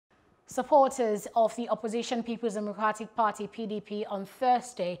Supporters of the opposition People's Democratic Party PDP on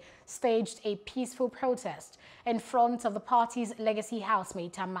Thursday staged a peaceful protest in front of the party's legacy house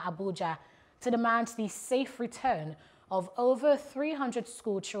Maitama, Abuja, to demand the safe return of over 300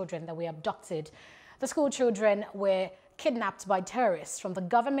 school children that were abducted. The school children were kidnapped by terrorists from the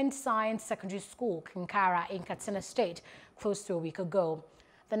government science secondary school Kankara in Katsina State close to a week ago.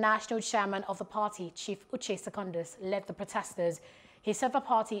 The national chairman of the party, Chief Uche Secondus, led the protesters. He said the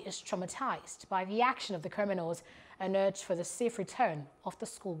party is traumatized by the action of the criminals and urged for the safe return of the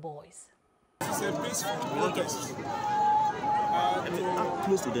schoolboys. It's a peaceful protest.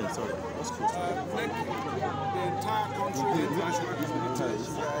 Close to them, sorry. What's close to them? Make the entire country, the international community,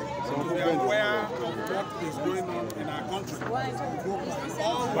 to be aware of what is going on in our country.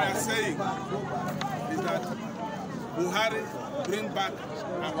 All we are saying is that Buhari bring back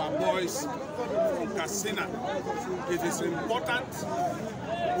our boys from Katsina. It is important.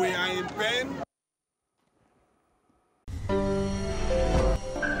 We are in pain.